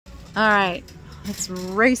All right, let's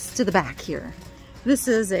race to the back here. This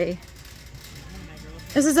is a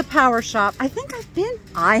power shop. I think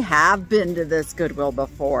I have been to this Goodwill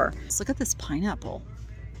before. Let's look at this pineapple.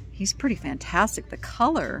 He's pretty fantastic. The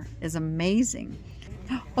color is amazing.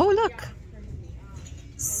 Oh, look.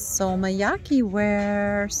 Somayaki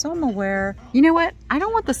wear, Soma wear. You know what? I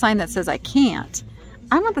don't want the sign that says I can't.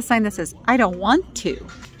 I want the sign that says I don't want to.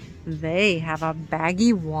 They have a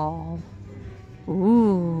baggy wall.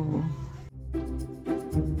 Ooh.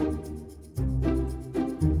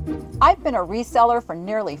 I've been a reseller for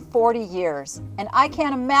nearly 40 years, and I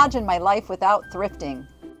can't imagine my life without thrifting.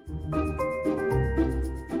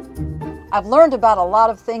 I've learned about a lot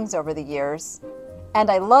of things over the years, and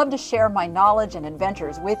I love to share my knowledge and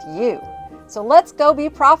adventures with you. So let's go be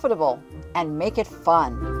profitable and make it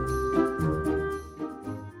fun.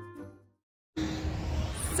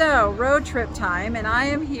 So, road trip time, and I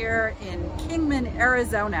am here in Kingman,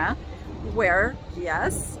 Arizona, where,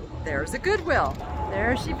 yes, there's a Goodwill.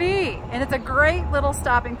 There she be. And it's a great little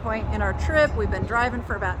stopping point in our trip. We've been driving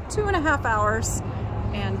for about 2.5 hours,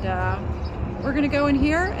 and we're gonna go in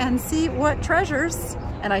here and see what treasures,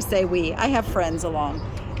 and I say we, I have friends along,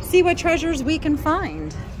 see what treasures we can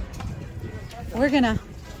find. We're gonna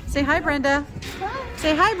say hi, Brenda. Hi.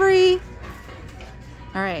 Say hi, Bree.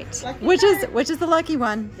 All right, which is the lucky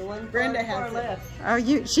one? The one Brenda has. Oh,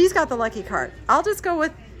 she's got the lucky card. I'll just go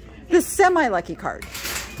with the semi-lucky card.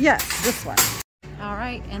 Yes, this one. All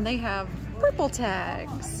right, and they have purple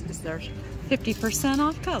tags. Is there 50%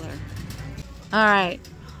 off color? All right,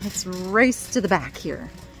 let's race to the back here.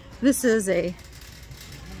 This is a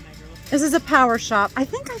power shop. I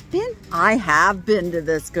think I have been to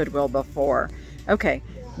this Goodwill before. Okay,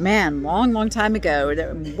 man, long time ago,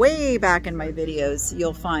 way back in my videos,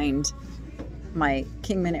 you'll find my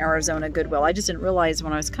Kingman, Arizona Goodwill. I just didn't realize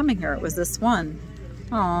when I was coming here it was this one.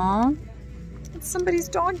 Aww, it's somebody's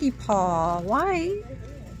doggy paw. Why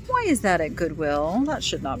is that at Goodwill? That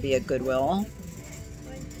should not be at Goodwill.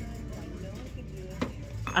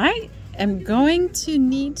 I am going to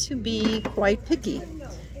need to be quite picky.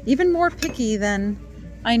 Even more picky than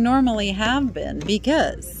I normally have been,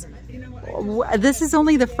 because this is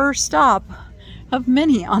only the first stop of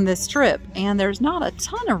many on this trip, and there's not a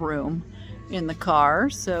ton of room in the car.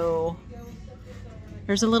 So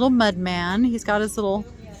there's a little mud man. He's got his little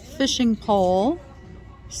fishing pole.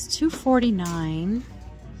 It's $2.49.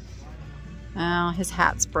 Oh, his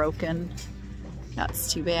hat's broken.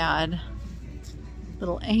 That's too bad.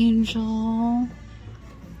 Little angel,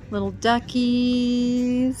 little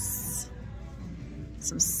duckies,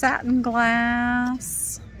 some satin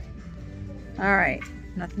glass. All right,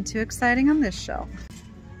 nothing too exciting on this shelf.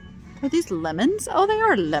 Are these lemons? Oh, they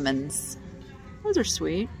are lemons. Those are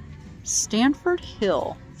sweet. Stanford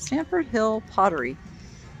Hill pottery.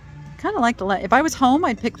 Kind of like if I was home,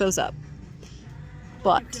 I'd pick those up.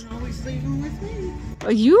 But you can always leave them with me.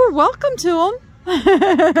 You are welcome to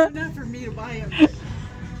them. Not for me to buy them,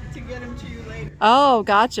 to get them to you later. Oh,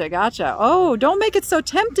 gotcha. Oh, don't make it so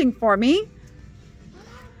tempting for me.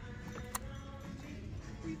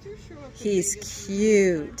 He's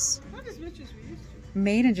cute. Not as much as we used to.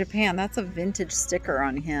 Made in Japan. That's a vintage sticker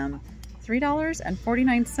on him.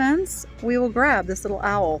 $3.49. We will grab this little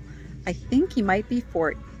owl. I think he might be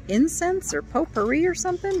for incense or potpourri or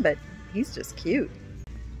something, but he's just cute.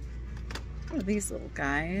 What are these little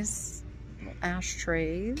guys? Little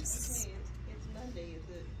ashtrays. It's Monday, is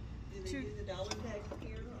it? Do they do the dollar tag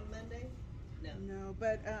here on Monday? No,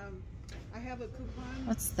 but I have a coupon.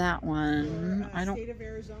 What's that one? For, I don't. State of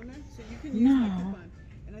Arizona, so you can use my coupon,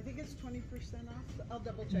 and I think it's 20% off. I'll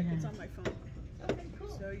double check. Yeah. It's on my phone. Okay,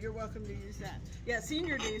 cool. So you're welcome to use that. Yeah,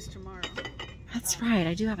 Senior Day is tomorrow. That's right.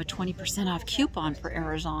 I do have a 20% off coupon for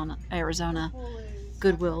Arizona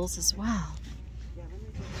Goodwills as well.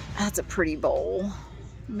 That's a pretty bowl.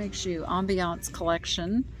 Makes you ambiance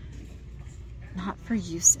collection. Not for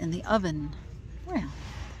use in the oven. Well,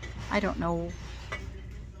 I don't know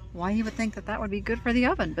why you would think that would be good for the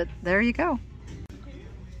oven, but there you go.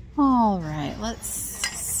 All right, let's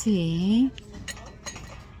see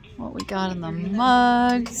what we got in the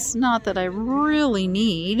mugs. Not that I really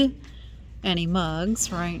need any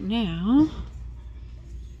mugs right now.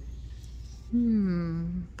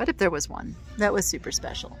 But if there was one that was super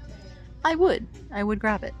special, I would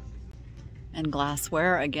grab it. And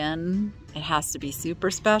glassware, again, it has to be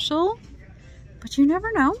super special, but you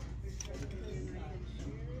never know.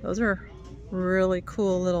 Those are really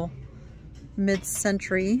cool little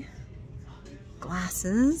mid-century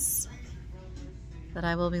glasses that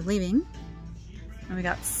I will be leaving. And we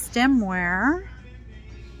got stemware,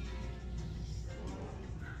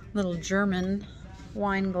 little German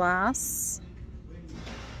wine glass.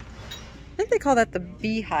 I think they call that the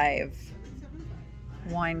beehive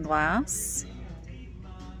wine glass.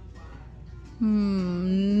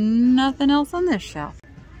 Nothing else on this shelf.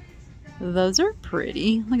 Those are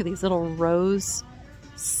pretty. Look at these little rose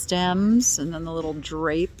stems and then the little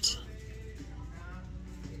draped.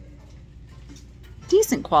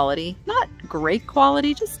 Decent quality. Not great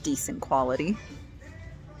quality, just decent quality.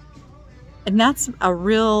 And that's a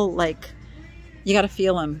real, like, you gotta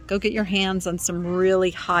feel them. Go get your hands on some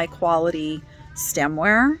really high quality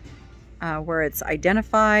stemware where it's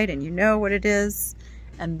identified and you know what it is.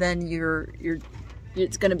 And then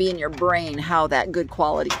it's gonna be in your brain how that good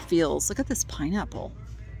quality feels. Look at this pineapple.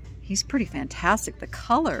 He's pretty fantastic. The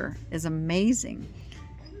color is amazing.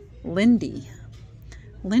 Lindy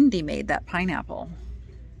made that pineapple.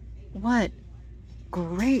 What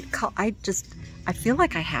great color. I feel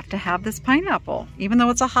like I have to have this pineapple. Even though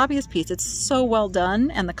it's a hobbyist piece, it's so well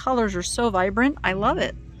done and the colors are so vibrant. I love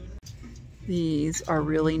it. These are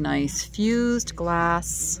really nice fused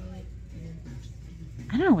glass.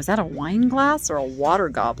 I don't know, is that a wine glass or a water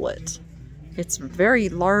goblet? It's very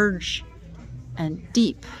large and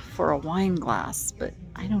deep for a wine glass, but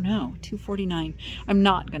I don't know, $2.49. I'm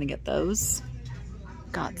not gonna get those.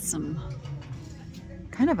 Got some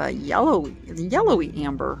kind of a yellowy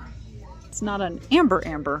amber. It's not an amber.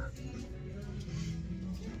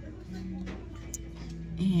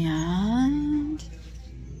 And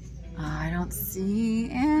I don't see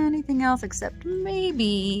anything else except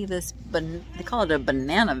maybe this, they call it a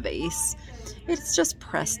banana vase. It's just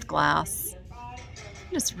pressed glass. I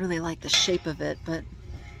just really like the shape of it, but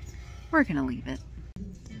we're gonna leave it.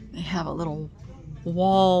 They have a little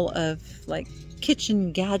wall of like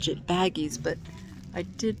kitchen gadget baggies, but I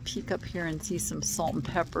did peek up here and see some salt and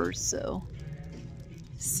peppers, so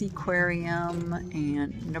Seaquarium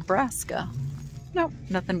and Nebraska. Nope,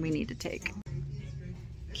 nothing we need to take.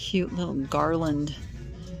 Cute little garland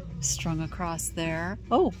strung across there.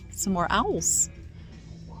 Oh, some more owls.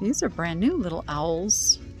 These are brand new little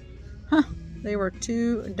owls. Huh, they were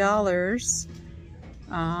 $2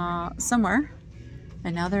 somewhere,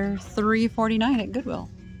 and now they're $3.49 at Goodwill.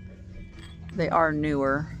 They are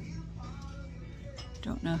newer.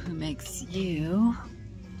 Don't know who makes you.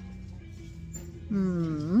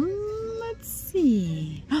 Let's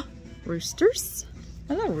see. Roosters.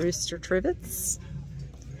 Hello, rooster trivets.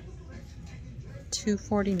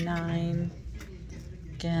 $2.49.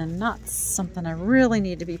 Again, not something I really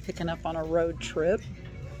need to be picking up on a road trip.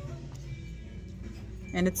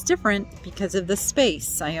 And it's different because of the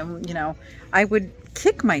space. I would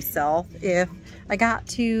kick myself if I got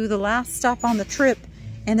to the last stop on the trip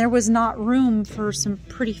and there was not room for some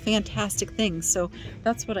pretty fantastic things. So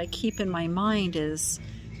that's what I keep in my mind is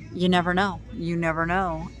you never know. You never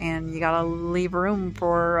know. And you gotta leave room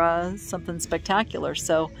for something spectacular.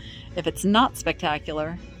 So if it's not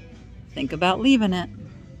spectacular, think about leaving it.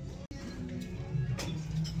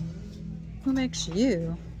 Who makes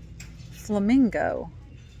you? Flamingo.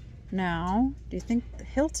 Now, do you think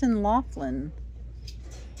Hilton Laughlin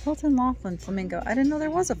flamingo? I didn't know there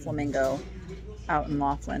was a flamingo out in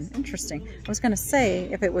Laughlin. Interesting. I was going to say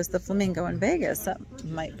if it was the flamingo in Vegas, that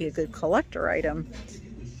might be a good collector item.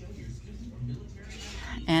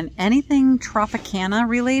 And anything Tropicana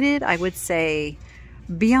related, I would say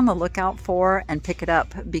be on the lookout for and pick it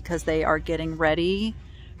up because they are getting ready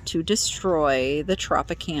to destroy the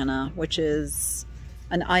Tropicana, which is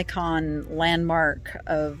an icon landmark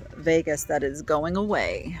of Vegas that is going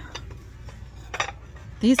away.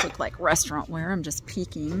 These look like restaurant wear. I'm just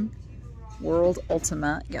peeking. World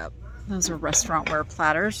Ultimate. Yep, those are restaurant wear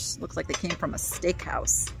platters. Looks like they came from a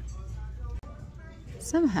steakhouse.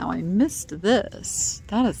 Somehow I missed this.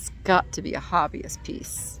 That has got to be a hobbyist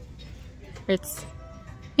piece. It's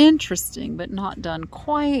interesting, but not done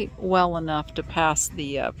quite well enough to pass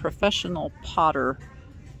the professional potter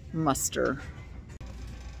muster.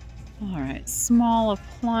 All right, small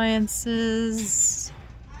appliances.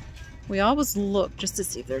 We always look just to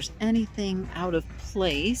see if there's anything out of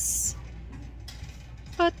place,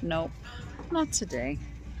 but nope, not today.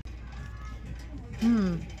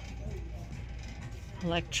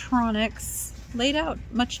 Electronics laid out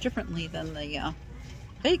much differently than the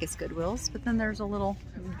Vegas Goodwills, but then there's a little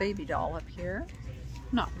baby doll up here.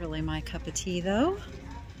 Not really my cup of tea though.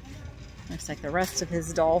 Looks like the rest of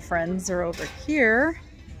his doll friends are over here.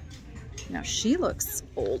 Now she looks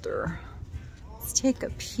older. Let's take a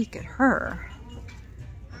peek at her.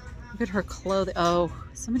 Look at her clothing. Oh,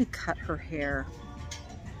 somebody cut her hair.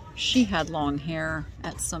 She had long hair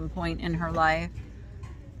at some point in her life.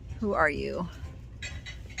 Who are you?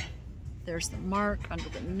 There's the mark under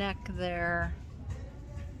the neck there.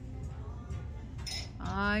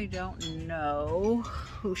 I don't know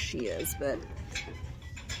who she is, but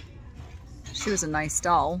she was a nice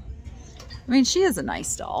doll. I mean, she is a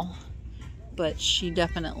nice doll, but she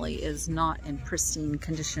definitely is not in pristine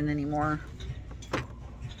condition anymore.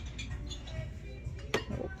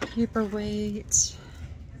 Little paperweight.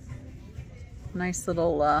 Nice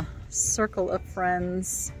little circle of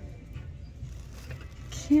friends.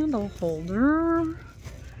 Candle holder.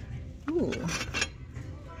 Ooh.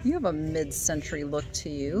 You have a mid-century look to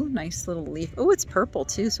you. Nice little leaf. Oh, it's purple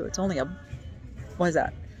too, so it's only a, what is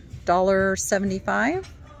that, $1.75?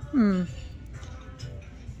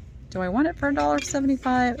 Do I want it for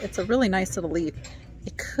 $1.75? It's a really nice little leaf.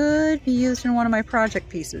 It could be used in one of my project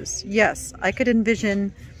pieces. Yes, I could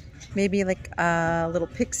envision maybe like little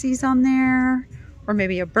pixies on there, or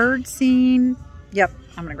maybe a bird scene. Yep,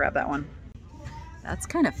 I'm gonna grab that one. That's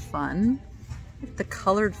kind of fun. Look at the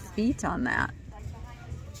colored feet on that.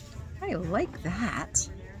 I like that.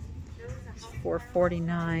 It's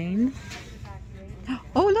 $4.49.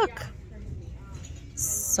 Oh, look.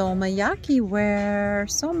 Somayaki ware,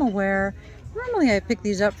 Soma ware. Normally I pick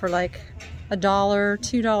these up for like $1,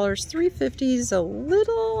 $2, $3.50 is a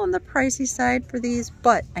little on the pricey side for these,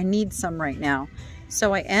 but I need some right now.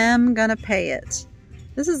 So I am gonna pay it.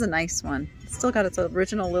 This is a nice one. It's still got its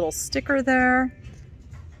original little sticker there,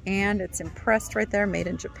 and it's impressed right there, made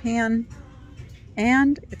in Japan.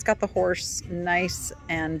 And it's got the horse nice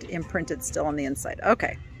and imprinted still on the inside.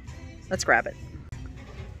 Okay, let's grab it.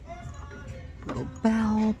 Little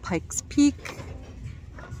bell, Pike's Peak.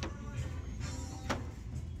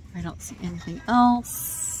 I don't see anything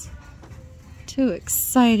else too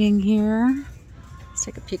exciting here. Let's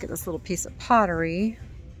take a peek at this little piece of pottery.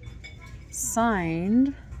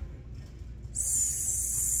 Signed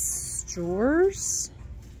Stores,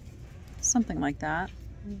 something like that.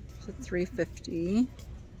 So $3.50.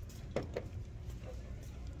 All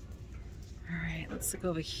right, let's look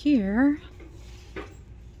over here.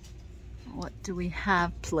 What do we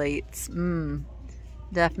have? Plates.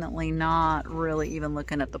 Definitely not really even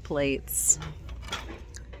looking at the plates.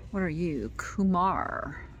 What are you?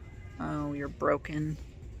 Kumar. Oh, you're broken.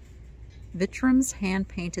 Vitram's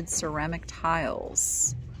hand-painted ceramic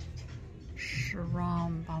tiles.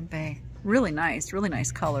 Sharam Bombay. Really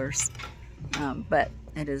nice colors. But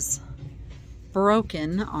it is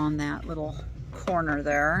broken on that little corner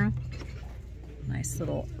there. Nice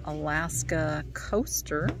little Alaska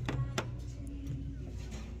coaster.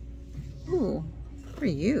 Ooh, for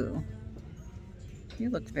you. You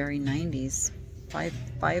look very 90s.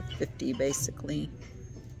 $5.50 basically.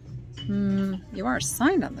 You are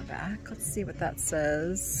signed on the back. Let's see what that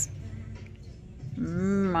says.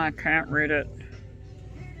 I can't read it.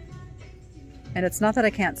 And it's not that I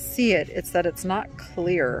can't see it, it's that it's not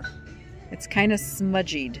clear. It's kind of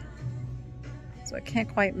smudged. So I can't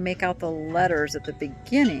quite make out the letters at the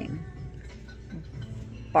beginning.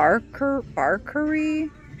 Barkery?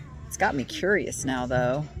 It's got me curious now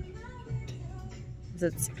though.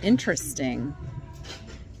 It's interesting.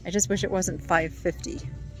 I just wish it wasn't $5.50.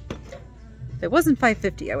 If it wasn't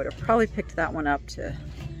 $5.50, I would have probably picked that one up to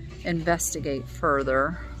investigate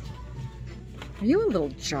further. Are you a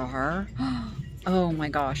little jar? Oh my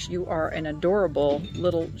gosh, you are an adorable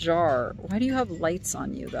little jar. Why do you have lights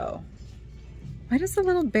on you though? Why does the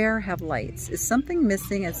little bear have lights? Is something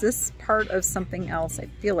missing? Is this part of something else? I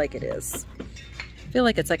feel like it is. I feel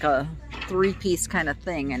like it's like a three-piece kind of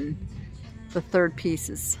thing and the third piece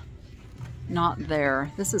is not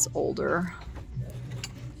there. This is older.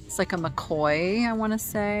 It's like a McCoy, I want to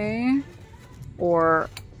say, or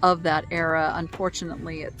of that era.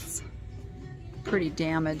 Unfortunately, it's pretty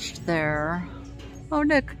damaged there. Oh,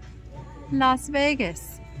 look, Las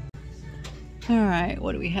Vegas. All right,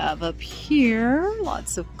 what do we have up here?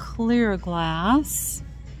 Lots of clear glass.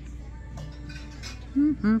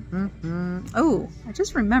 Oh, I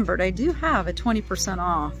just remembered I do have a 20%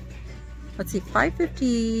 off. Let's see,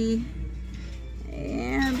 $5.50.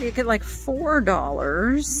 And you get like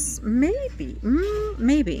 $4, maybe,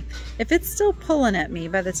 maybe. If it's still pulling at me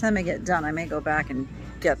by the time I get done, I may go back and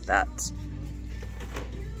get that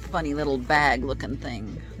funny little bag looking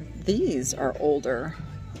thing. These are older.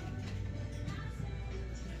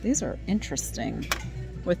 These are interesting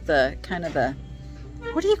with the kind of the,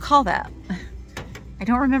 what do you call that? I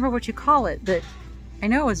don't remember what you call it, but I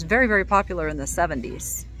know it was very, very popular in the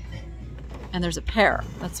 70s. And there's a pair.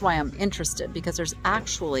 That's why I'm interested, because there's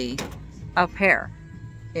actually a pair.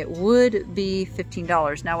 It would be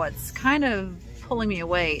 $15. Now what's kind of pulling me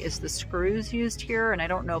away is the screws used here, and I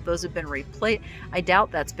don't know if those have been replaced. I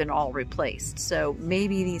doubt that's been all replaced. So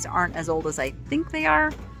maybe these aren't as old as I think they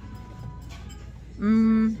are.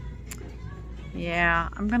 Yeah, Yeah,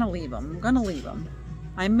 I'm gonna leave them. I'm gonna leave them.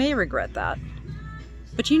 I may regret that.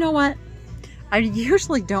 But you know what? I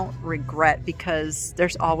usually don't regret because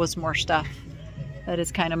there's always more stuff. That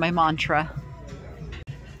is kind of my mantra.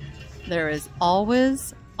 There is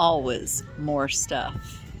always, always more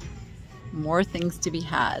stuff. More things to be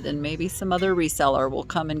had, and maybe some other reseller will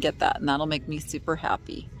come and get that, and that'll make me super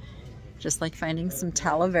happy. Just like finding some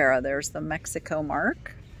Talavera. There's the Mexico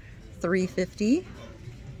mark, $3.50.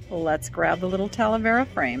 Well, let's grab the little Talavera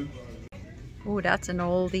frame. Oh, that's an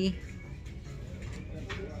oldie.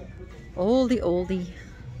 Oldie, oldie.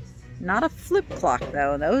 Not a flip clock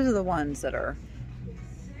though. Those are the ones that are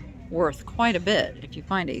worth quite a bit if you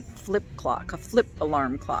find a flip clock, a flip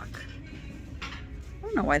alarm clock. I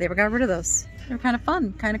don't know why they got rid of those. They're kind of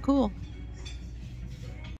fun, kind of cool.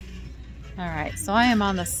 Alright, so I am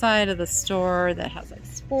on the side of the store that has like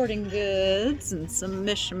sporting goods and some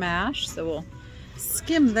mishmash, so we'll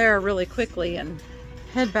skim there really quickly and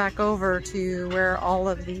head back over to where all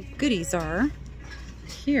of the goodies are.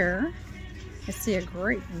 Here, I see a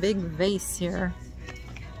great big vase here.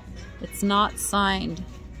 It's not signed.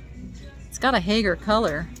 It's got a Hager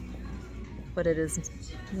color, but it is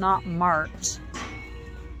not marked.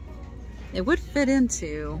 It would fit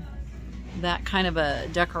into that kind of a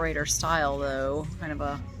decorator style though, kind of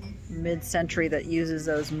a mid-century that uses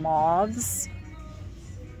those moths.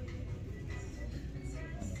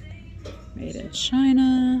 Made in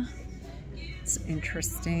China. It's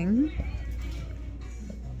interesting.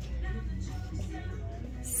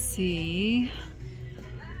 See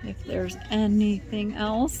if there's anything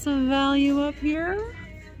else of value up here.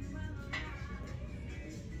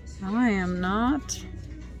 I am not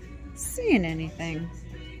seeing anything.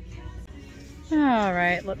 All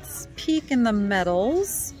right, let's peek in the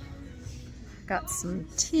metals. Got some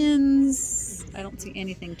tins. I don't see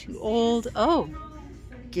anything too old. Oh,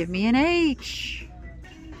 give me an H.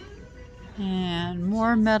 And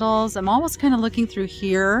more metals. I'm almost kind of looking through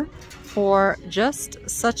here for just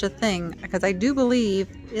such a thing, because I do believe,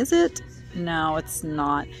 is it? No, it's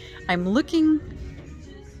not. I'm looking,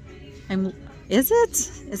 is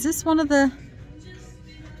it? Is this one of the,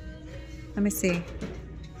 let me see.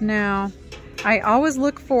 No, I always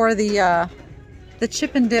look for the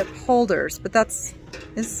chip and dip holders, but this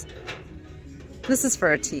is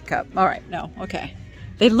for a teacup. All right, no, okay.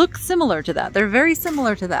 They look similar to that. They're very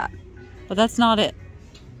similar to that, but that's not it.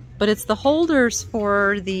 But it's the holders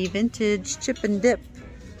for the vintage chip and dip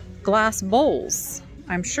glass bowls.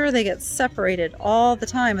 I'm sure they get separated all the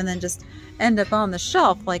time and then just end up on the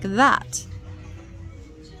shelf like that.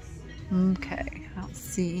 Okay, I don't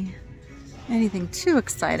see anything too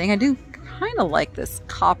exciting. I do kind of like this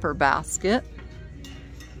copper basket.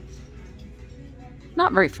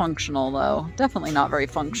 Not very functional though. Definitely not very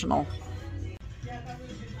functional.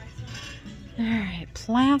 Alright,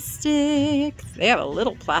 plastics. They have a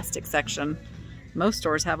little plastic section. Most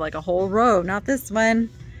stores have like a whole row, not this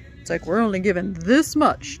one. It's like we're only giving this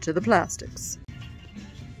much to the plastics.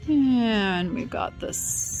 And we've got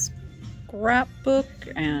this scrapbook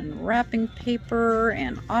and wrapping paper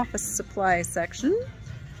and office supply section.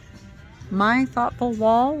 My thoughtful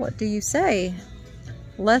wall, what do you say?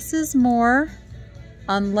 Less is more,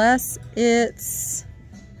 unless it's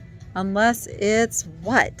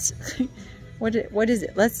what? What is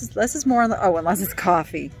it? Less is more. Oh, unless it's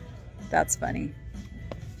coffee. That's funny.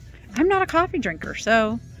 I'm not a coffee drinker,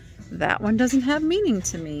 so that one doesn't have meaning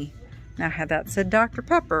to me. Now, had that said Dr.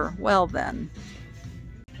 Pepper, well then.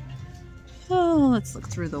 Oh, let's look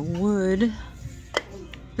through the wood.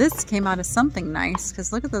 This came out of something nice,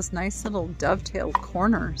 because look at those nice little dovetailed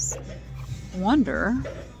corners. Wonder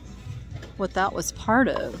what that was part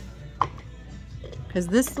of. Because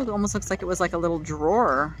this almost looks like it was like a little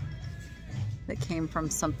drawer that came from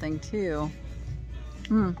something too.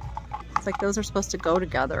 It's like those are supposed to go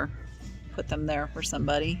together. Put them there for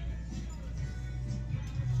somebody.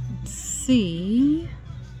 Let's see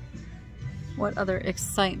what other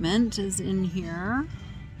excitement is in here.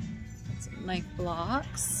 Some knife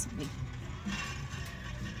blocks. Let me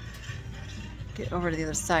get over to the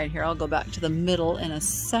other side here. I'll go back to the middle in a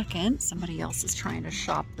second. Somebody else is trying to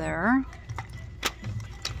shop there.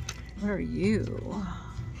 What are you?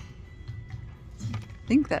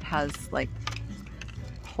 I think that has like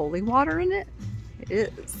holy water in it. It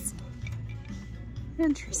is.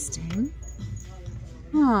 Interesting.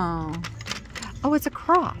 Oh. Oh, it's a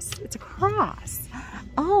cross. It's a cross.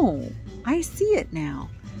 Oh, I see it now.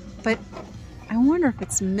 But I wonder if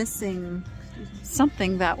it's missing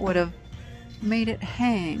something that would have made it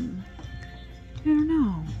hang. I don't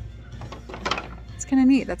know. It's kind of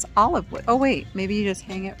neat. That's olive wood. Oh wait, maybe you just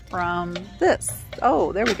hang it from this.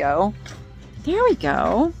 Oh, there we go. There we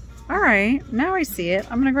go. All right, now I see it.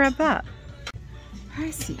 I'm gonna grab that.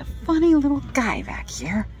 I see a funny little guy back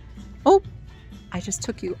here. Oh, I just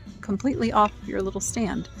took you completely off your little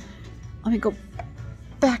stand. Let me go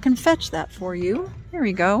back and fetch that for you. There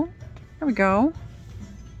we go. There we go.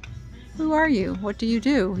 Who are you? What do you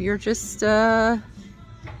do? You're just a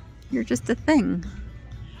thing.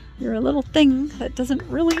 You're a little thing that doesn't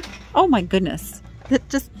really, oh my goodness. That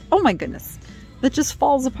just, oh my goodness. That just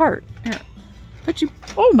falls apart. Here, put you,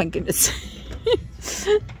 oh my goodness.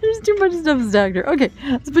 There's too much stuff stacked here. Okay,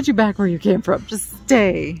 let's put you back where you came from. Just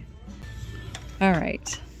stay. All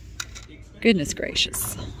right. Goodness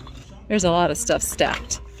gracious. There's a lot of stuff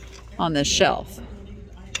stacked on this shelf.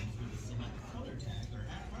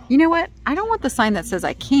 You know what? I don't want the sign that says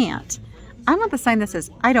I can't. I want the sign that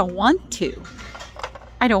says I don't want to.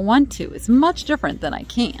 I don't want to. It's much different than I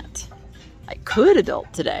can't. I could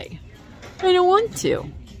adult today. I don't want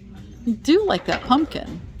to. I do like that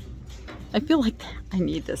pumpkin. I feel like I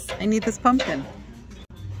need this. I need this pumpkin.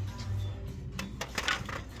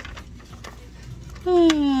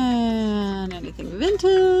 And anything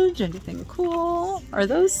vintage, anything cool. Are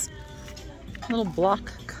those little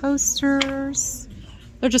block coasters?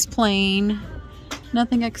 They're just plain.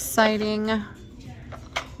 Nothing exciting.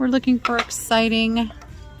 We're looking for exciting.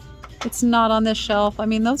 It's not on this shelf. I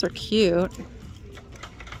mean, those are cute.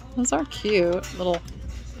 Those are cute. Little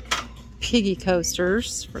piggy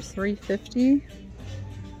coasters for $3.50.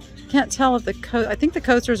 Can't tell if I think the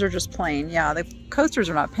coasters are just plain. Yeah, the coasters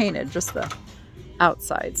are not painted, just the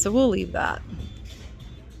outside. So we'll leave that.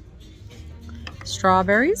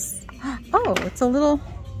 Strawberries. Oh, it's a little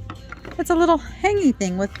hangy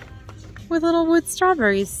thing with little wood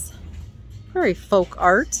strawberries. Very folk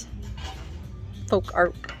art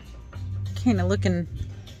kind of looking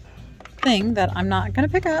thing that I'm not gonna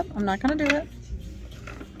pick up. I'm not gonna do it.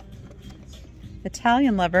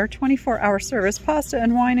 Italian lover, 24-hour service, pasta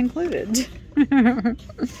and wine included.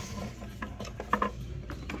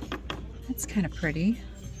 That's kind of pretty.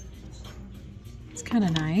 It's kind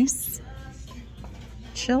of nice.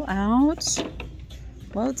 Chill out.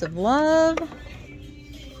 Loads of love.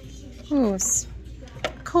 Ooh,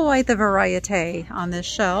 quite the variety on this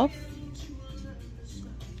shelf.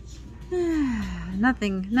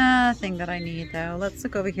 Nothing that I need though. Let's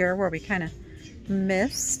look over here where we kind of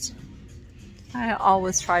missed. I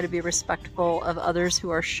always try to be respectful of others who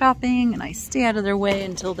are shopping, and I stay out of their way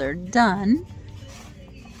until they're done.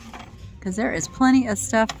 Because there is plenty of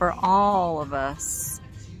stuff for all of us.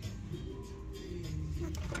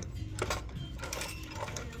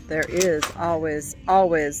 There is always,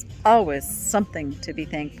 always, always something to be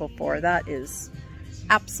thankful for. That is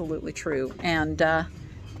absolutely true. And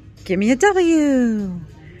give me a W.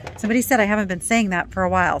 Somebody said I haven't been saying that for a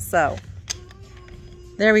while, so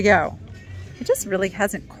there we go. It just really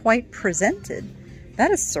hasn't quite presented.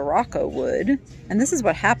 That is Sirocco wood, and this is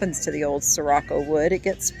what happens to the old Sirocco wood. It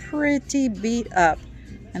gets pretty beat up,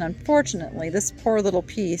 and unfortunately this poor little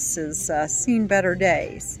piece has seen better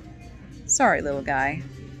days. Sorry, little guy.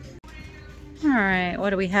 All right,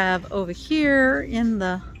 what do we have over here in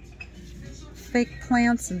the fake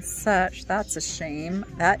plants and such? That's a shame.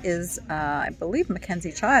 That is, I believe,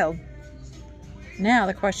 Mackenzie Child. Now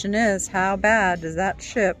the question is, how bad does that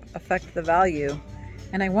chip affect the value?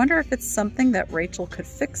 And I wonder if it's something that Rachel could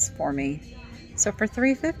fix for me. So for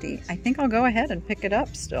 $3.50, I think I'll go ahead and pick it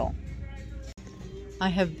up still. I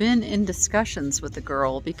have been in discussions with the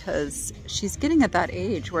girl because she's getting at that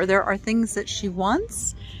age where there are things that she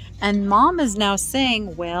wants, and mom is now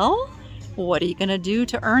saying, well, what are you gonna do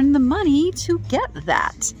to earn the money to get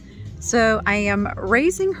that? So I am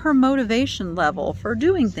raising her motivation level for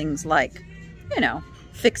doing things like, you know,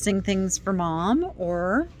 fixing things for mom,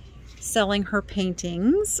 or selling her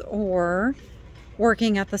paintings, or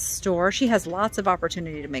working at the store. She has lots of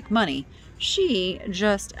opportunity to make money. She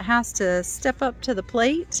just has to step up to the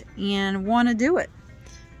plate and want to do it.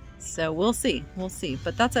 So we'll see,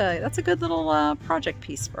 But that's a good little project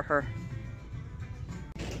piece for her.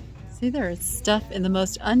 See, there is stuff in the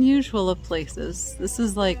most unusual of places. This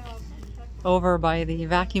is like over by the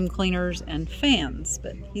vacuum cleaners and fans,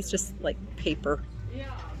 but he's just like paper.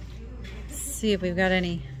 Let's see if we've got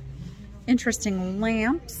any interesting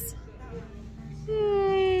lamps.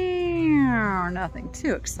 Nothing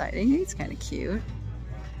too exciting. He's kind of cute.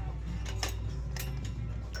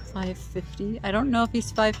 $5.50. I don't know if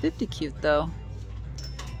he's $5.50 cute though.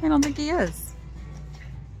 I don't think he is.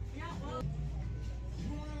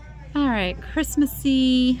 All right,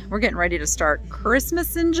 Christmassy. We're getting ready to start.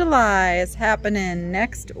 Christmas in July is happening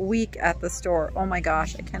next week at the store. Oh my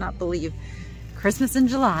gosh, I cannot believe Christmas in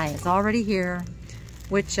July is already here.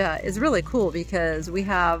 which is really cool because we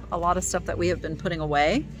have a lot of stuff that we have been putting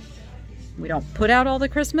away. We don't put out all the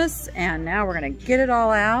Christmas, and now we're gonna get it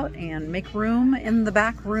all out and make room in the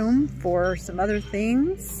back room for some other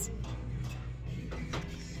things.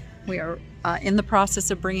 We are in the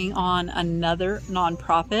process of bringing on another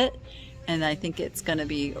nonprofit, and I think it's gonna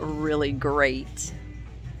be really great.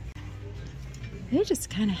 They just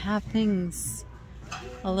kind of have things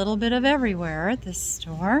a little bit of everywhere at this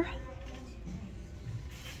store.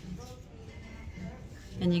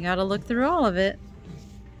 And you gotta look through all of it.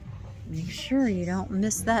 Make sure you don't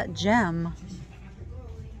miss that gem.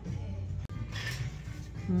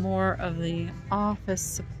 More of the office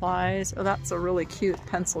supplies. Oh, that's a really cute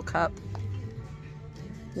pencil cup.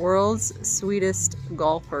 World's Sweetest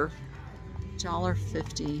Golfer.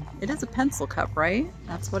 $1.50. It is a pencil cup, right?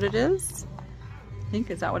 That's what it is? I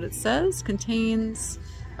think, is that what it says? Contains,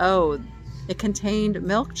 oh, it contained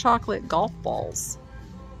milk chocolate golf balls.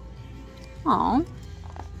 Aw.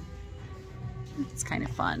 It's kind of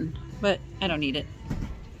fun, but I don't need it.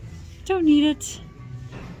 Don't need it.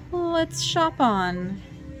 Let's shop on.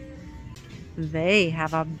 They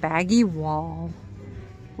have a baggy wall.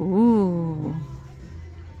 Ooh.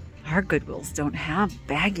 Our Goodwills don't have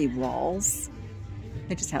baggy walls.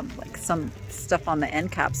 They just have like some stuff on the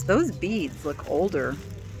end caps. Those beads look older,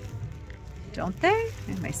 don't they?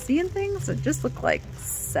 Am I seeing things that just look like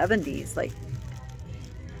 70s, like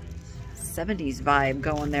 70s vibe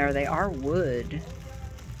going there? They are wood.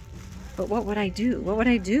 But what would I do? What would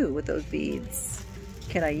I do with those beads?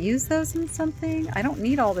 Could I use those in something? I don't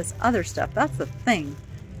need all this other stuff. That's the thing.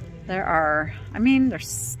 There are, I mean, there's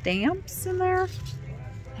stamps in there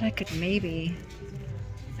that I could maybe,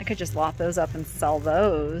 I could just lock those up and sell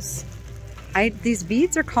those. These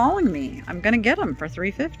beads are calling me. I'm gonna get them for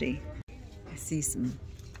 $3.50. I see some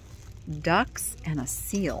ducks and a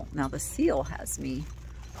seal. Now the seal has me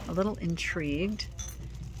a little intrigued.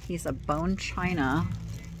 He's a bone china.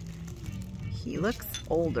 He looks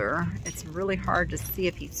older. It's really hard to see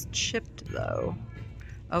if he's chipped though.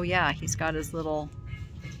 Oh yeah, he's got his little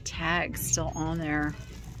tag still on there.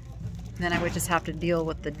 Then I would just have to deal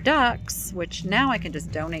with the ducks, which now I can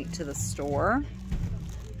just donate to the store.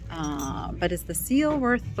 But is the seal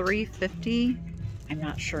worth $3.50? I'm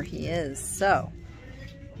not sure he is. So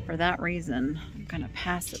for that reason, I'm gonna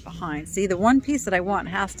pass it behind. See, the one piece that I want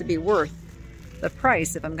has to be worth the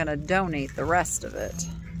price if I'm gonna donate the rest of it.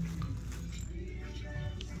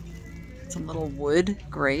 Some little wood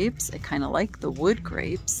grapes. I kind of like the wood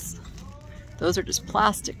grapes. Those are just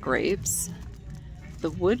plastic grapes.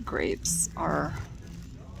 The wood grapes are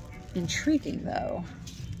intriguing though.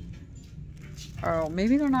 Oh,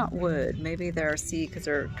 maybe they're not wood. Maybe they're, see, because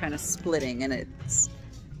they're kind of splitting and it's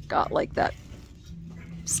got like that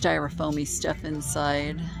styrofoamy stuff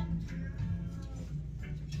inside.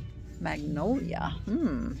 Magnolia.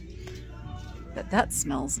 Bet that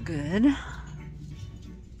smells good.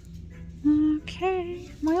 Okay,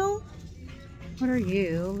 well, what are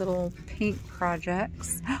you? Little paint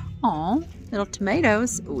projects. Oh, little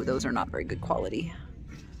tomatoes. Ooh, those are not very good quality.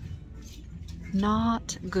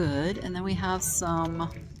 Not good. And then we have some,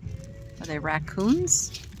 are they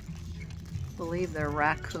raccoons? I believe they're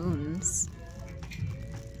raccoons.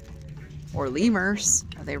 Or lemurs.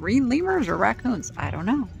 Are they lemurs or raccoons? I don't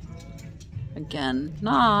know. Again,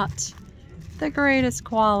 not the greatest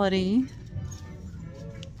quality.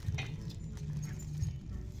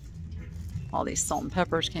 All these salt and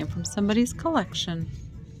peppers came from somebody's collection.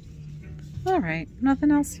 All right,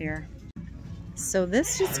 nothing else here. So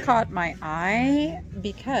this just caught my eye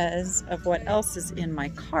because of what else is in my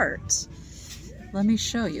cart. Let me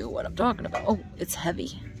show you what I'm talking about. Oh, it's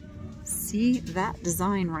heavy. See, that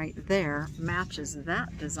design right there matches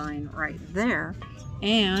that design right there.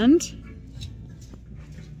 And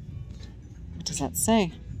what does that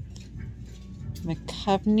say?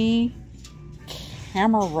 McCovney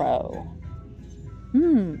Camaro.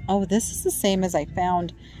 Oh, this is the same as I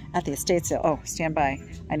found at the estate sale. Oh, stand by.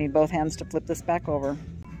 I need both hands to flip this back over.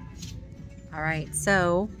 All right,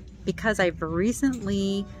 so because I've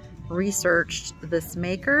recently researched this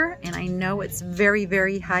maker and I know it's very,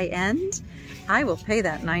 very high end, I will pay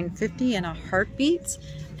that $9.50 in a heartbeat.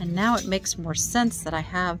 And now it makes more sense that I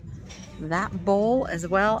have that bowl as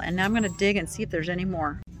well. And now I'm gonna dig and see if there's any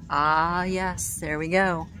more. Ah, yes, there we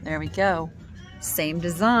go. There we go. Same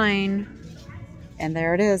design. And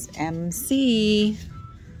there it is, MC.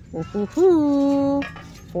 Woohoo!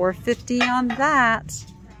 $4.50 on that.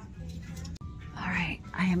 All right,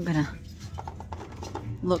 I am gonna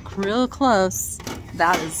look real close.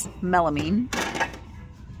 That is melamine.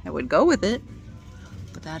 I would go with it,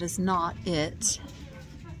 but that is not it.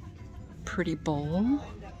 pretty bowl.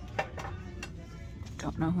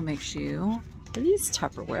 Don't know who makes you. Are these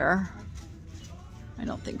Tupperware? I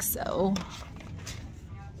don't think so.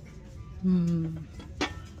 I'm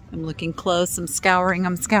looking close. I'm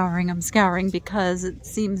scouring because it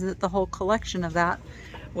seems that the whole collection of that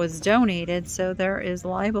was donated, so there is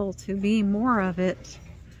liable to be more of it.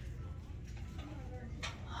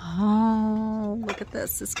 Oh, look at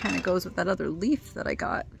this. This kind of goes with that other leaf that I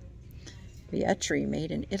got. Vietri,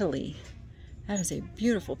 made in Italy. That is a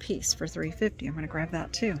beautiful piece for $3.50. I'm going to grab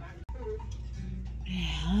that too.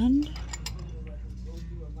 And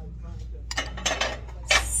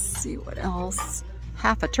let's see what else.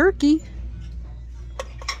 Half a turkey.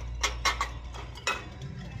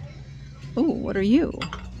 Oh, what are you?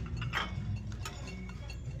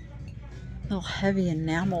 Little heavy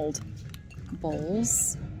enameled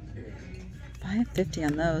bowls. $5.50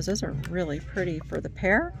 on those. Those are really pretty for the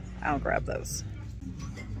pair. I'll grab those.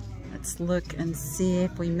 Let's look and see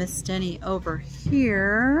if we missed any over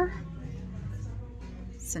here.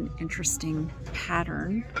 It's an interesting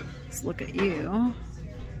pattern. Let's look at you.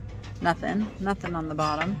 Nothing on the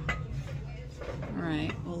bottom. All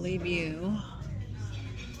right, we'll leave you.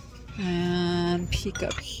 And peek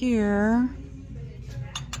up here.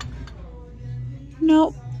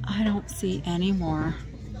 Nope, I don't see any more.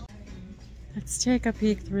 Let's take a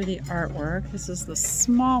peek through the artwork. This is the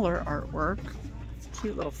smaller artwork.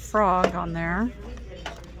 Cute little frog on there.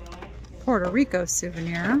 Puerto Rico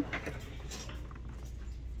souvenir.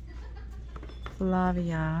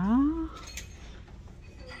 Flavia.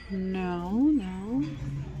 No.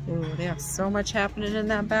 Ooh, they have so much happening in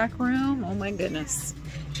that back room. Oh my goodness.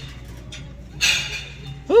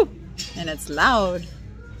 Ooh, and it's loud.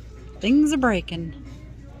 Things are breaking.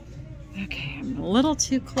 Okay, I'm a little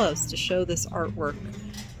too close to show this artwork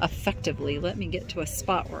effectively. Let me get to a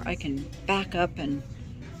spot where I can back up and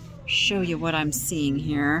show you what I'm seeing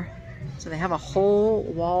here. So they have a whole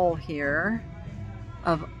wall here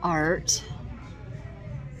of art.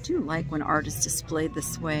 I do like when art is displayed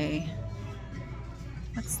this way.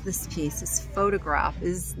 What's this piece? This photograph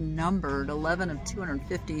is numbered 11 of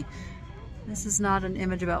 250. This is not an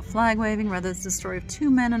image about flag waving, rather it's the story of two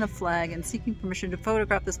men and a flag, and seeking permission to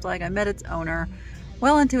photograph this flag, I met its owner.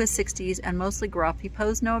 Well into his 60s and mostly gruff, he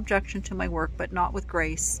posed no objection to my work, but not with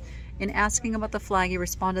grace. In asking about the flag, he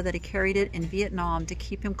responded that he carried it in Vietnam to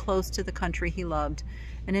keep him close to the country he loved.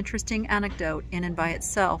 An interesting anecdote in and by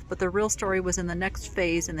itself, but the real story was in the next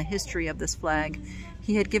phase in the history of this flag.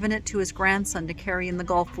 He had given it to his grandson to carry in the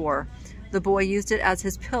Gulf War. The boy used it as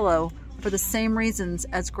his pillow for the same reasons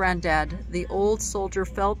as Granddad. The old soldier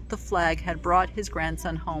felt the flag had brought his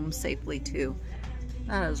grandson home safely too.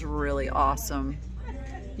 That is really awesome.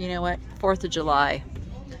 You know what? 4th of July.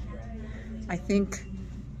 I think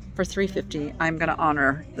for $3.50 I'm going to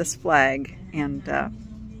honor this flag and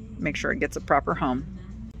make sure it gets a proper home.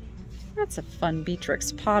 That's a fun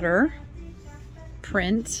Beatrix Potter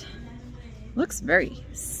print. Looks very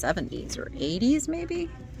 70s or 80s maybe?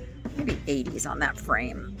 Maybe 80s on that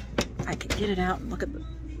frame. I could get it out and look at the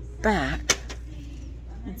back.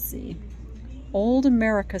 Let's see. Old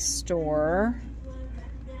America Store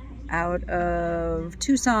out of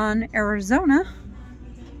Tucson, Arizona.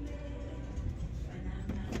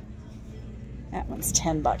 That one's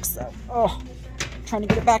 $10 though. Oh, I'm trying to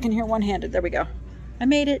get it back in here one-handed. There we go. I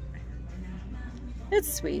made it.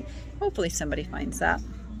 It's sweet. Hopefully somebody finds that.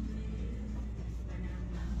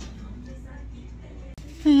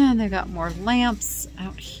 And they've got more lamps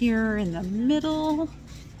out here in the middle.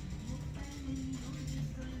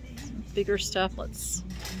 Some bigger stuff. Let's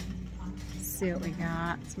see what we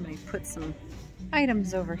got. Somebody put some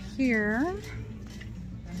items over here.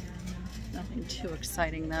 Nothing too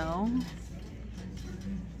exciting though.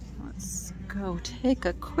 Let's go take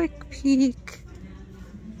a quick peek.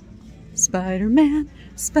 Spider-Man,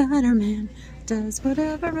 Spider-Man does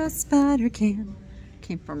whatever a spider can.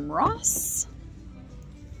 Came from Ross.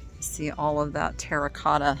 See all of that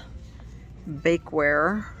terracotta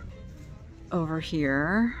bakeware over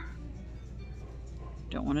here.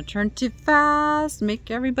 Don't want to turn too fast,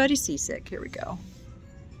 make everybody seasick. Here we go.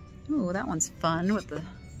 Ooh, that one's fun with the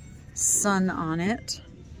sun on it.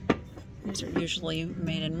 These are usually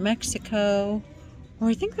made in Mexico, or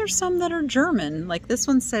I think there's some that are German. Like this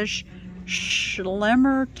one says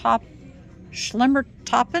Schlemmertoppen,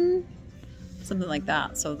 something like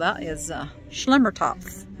that. So that is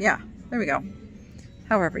Schlemmertopf. Yeah, there we go.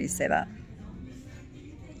 However you say that.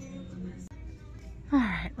 All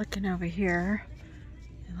right, looking over here.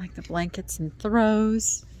 I like the blankets and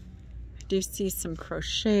throws. I do see some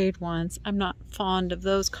crocheted ones. I'm not fond of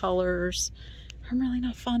those colors. I'm really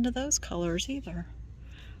not fond of those colors either.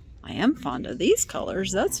 I am fond of these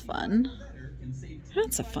colors. That's fun.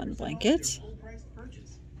 That's a fun blanket.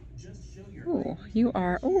 Ooh, you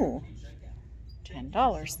are, ooh,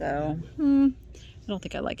 $10 though. I don't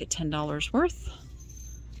think I like it $10 worth.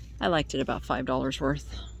 I liked it about $5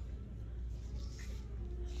 worth.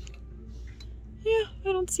 Yeah,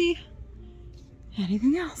 I don't see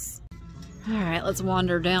anything else. All right, let's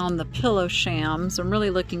wander down the pillow shams. I'm really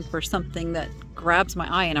looking for something that grabs my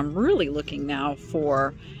eye, and I'm really looking now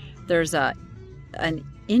for, there's an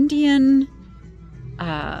Indian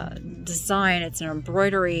design. It's an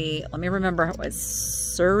embroidery. Let me remember. It was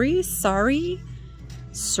Surrey.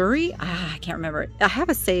 I can't remember it. I have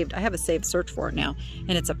a saved search for it now,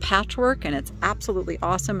 and it's a patchwork, and it's absolutely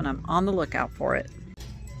awesome, and I'm on the lookout for it.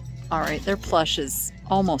 All right, their plush is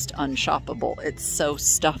almost unshoppable. It's so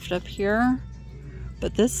stuffed up here,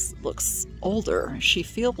 but this looks older. She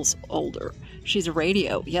feels older. She's a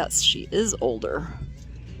radio. Yes, she is older.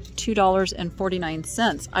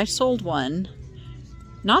 $2.49. I sold one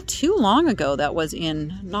not too long ago that was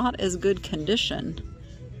in not as good condition,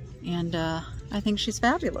 and I think she's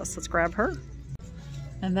fabulous. Let's grab her.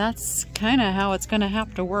 And that's kind of how it's going to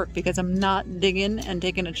have to work, because I'm not digging and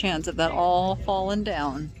taking a chance of that all falling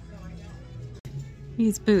down.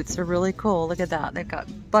 These boots are really cool. Look at that. They've got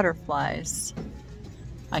butterflies.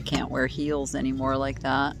 I can't wear heels anymore like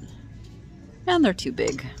that. And they're too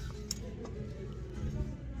big.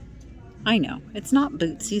 I know, it's not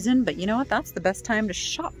boot season, but you know what? That's the best time to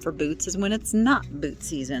shop for boots, is when it's not boot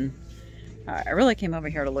season. All right, I really came over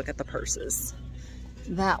here to look at the purses.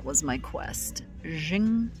 That was my quest.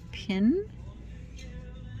 Jingpin.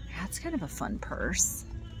 That's kind of a fun purse.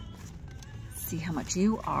 Let's see how much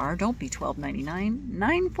you are. Don't be $12.99.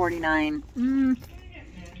 $9.49.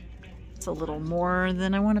 It's a little more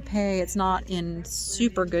than I want to pay. It's not in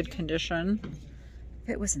super good condition. If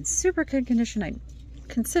it was in super good condition, I'd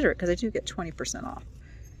consider it, because I do get 20% off.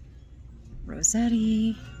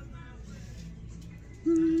 Rossetti.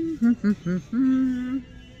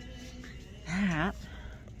 That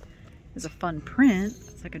is a fun print.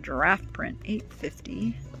 It's like a giraffe print.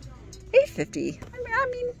 $8.50. $8.50. I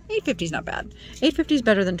mean, $8.50 is not bad. $8.50 is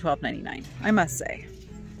better than $12.99, I must say.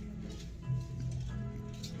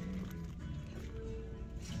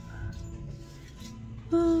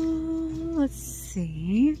 Let's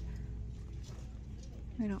see.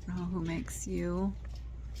 I don't know who makes you.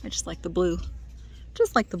 I just like the blue.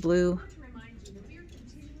 Just like the blue.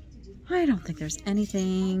 I don't think there's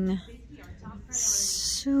anything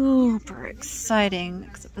super exciting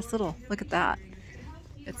except this little, look at that.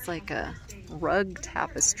 It's like a rug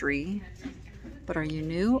tapestry. But are you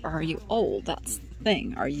new or are you old? That's the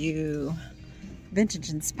thing. Are you vintage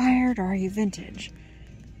inspired or are you vintage?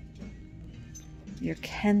 You're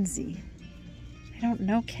Kenzie. I don't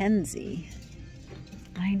know Kenzie.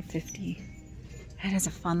 $9.50. That is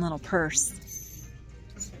a fun little purse.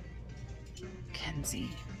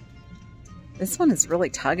 Kenzie. This one is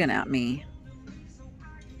really tugging at me.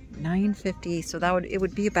 $9.50. So that it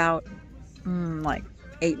would be about like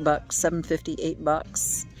 $8, $7.50,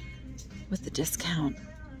 $8 with the discount.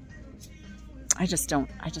 I just don't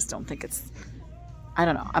think it's, I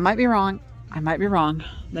don't know. I might be wrong. I might be wrong.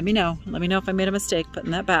 Let me know. Let me know if I made a mistake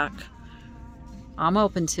putting that back. I'm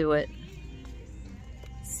open to it.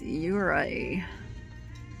 See, you're a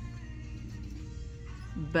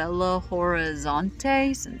Belo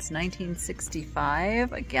Horizonte since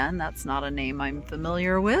 1965. Again, that's not a name I'm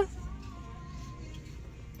familiar with.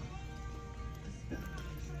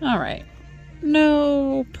 All right.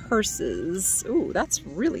 No purses. Ooh, that's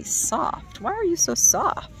really soft. Why are you so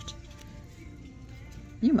soft?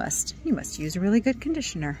 You must use a really good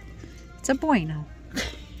conditioner. It's a bueno.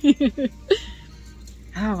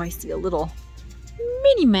 Oh, I see a little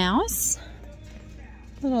Minnie Mouse.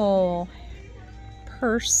 Little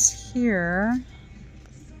purse here.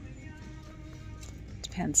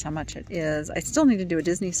 Depends how much it is. I still need to do a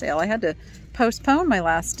Disney sale. I had to postpone my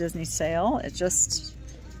last Disney sale. It just,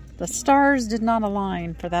 the stars did not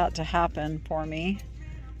align for that to happen for me.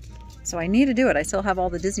 So I need to do it. I still have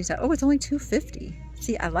all the Disney stuff. Oh, it's only $2.50.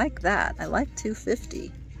 See, I like that. I like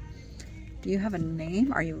 $2.50. Do you have a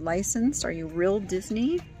name? Are you licensed? Are you Real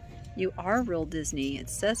Disney? You are Real Disney. It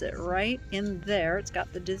says it right in there. It's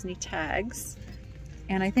got the Disney tags.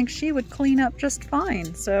 And I think she would clean up just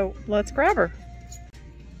fine. So let's grab her.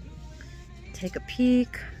 Take a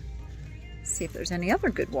peek. See if there's any other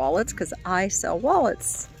good wallets, because I sell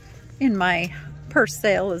wallets in my purse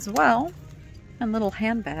sale as well. And little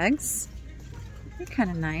handbags. They're kind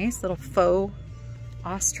of nice. Little faux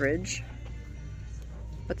ostrich.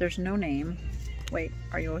 But there's no name. Wait,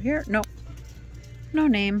 are you here? Nope. No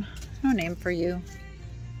name. No name for you.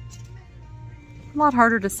 A lot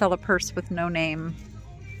harder to sell a purse with no name.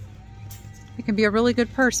 It can be a really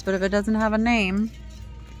good purse, but if it doesn't have a name,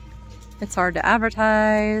 it's hard to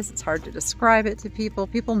advertise, it's hard to describe it to people.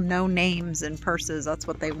 People know names in purses, that's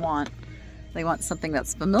what they want. They want something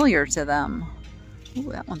that's familiar to them.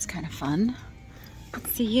 Ooh, that one's kind of fun.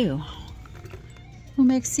 Let's see you. Who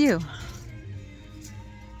makes you?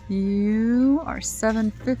 You are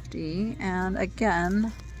 $7.50, and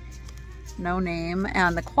again, no name,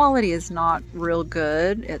 and the quality is not real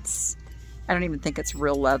good. I don't even think it's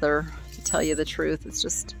real leather, to tell you the truth.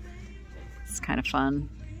 It's kind of fun.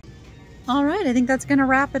 All right, I think that's gonna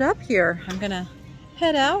wrap it up here. I'm gonna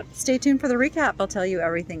head out. Stay tuned for the recap. I'll tell you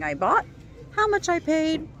everything I bought, how much I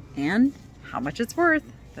paid, and how much it's worth.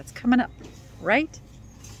 That's coming up right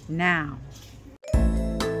now.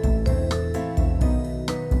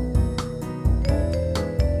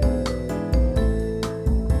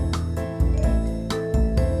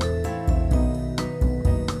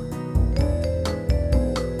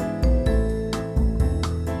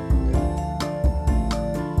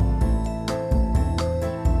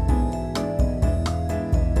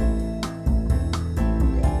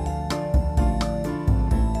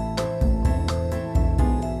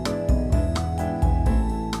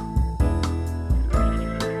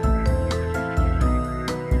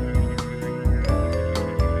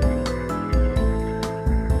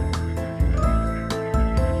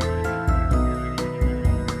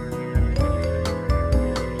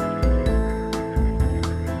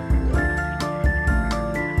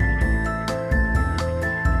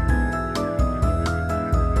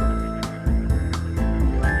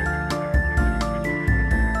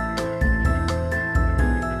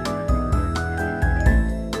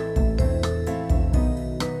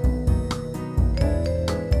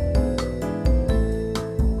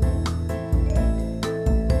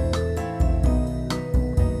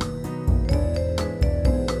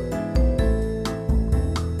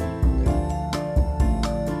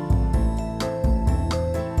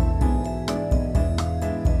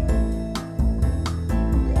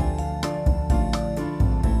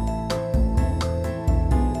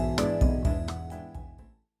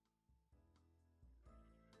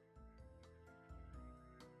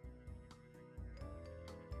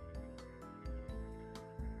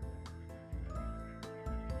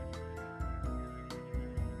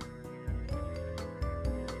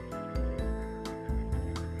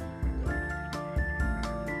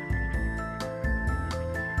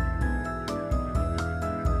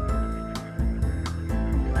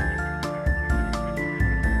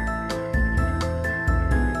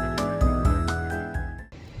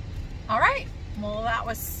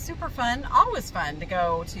 Was super fun. Always fun to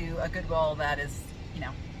go to a Goodwill that is, you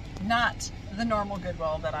know, not the normal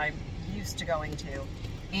Goodwill that I'm used to going to.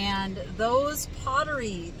 And those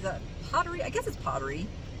pottery, I guess it's pottery,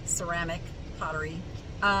 ceramic pottery.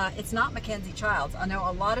 It's not Mackenzie Childs. I know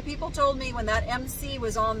a lot of people told me when that MC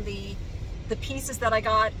was on the pieces that I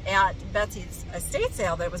got at Betsy's estate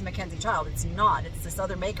sale that it was Mackenzie Child. It's not. It's this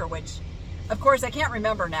other maker, which of course I can't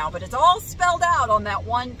remember now, but it's all spelled out on that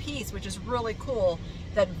one piece, which is really cool,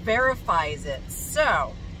 that verifies it.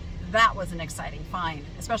 So that was an exciting find,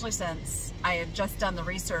 especially since I have just done the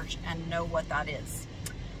research and know what that is.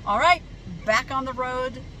 All right, back on the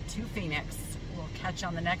road to Phoenix. We'll catch you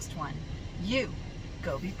on the next one. You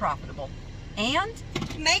go be profitable and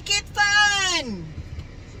Make it fun!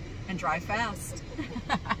 drive fast.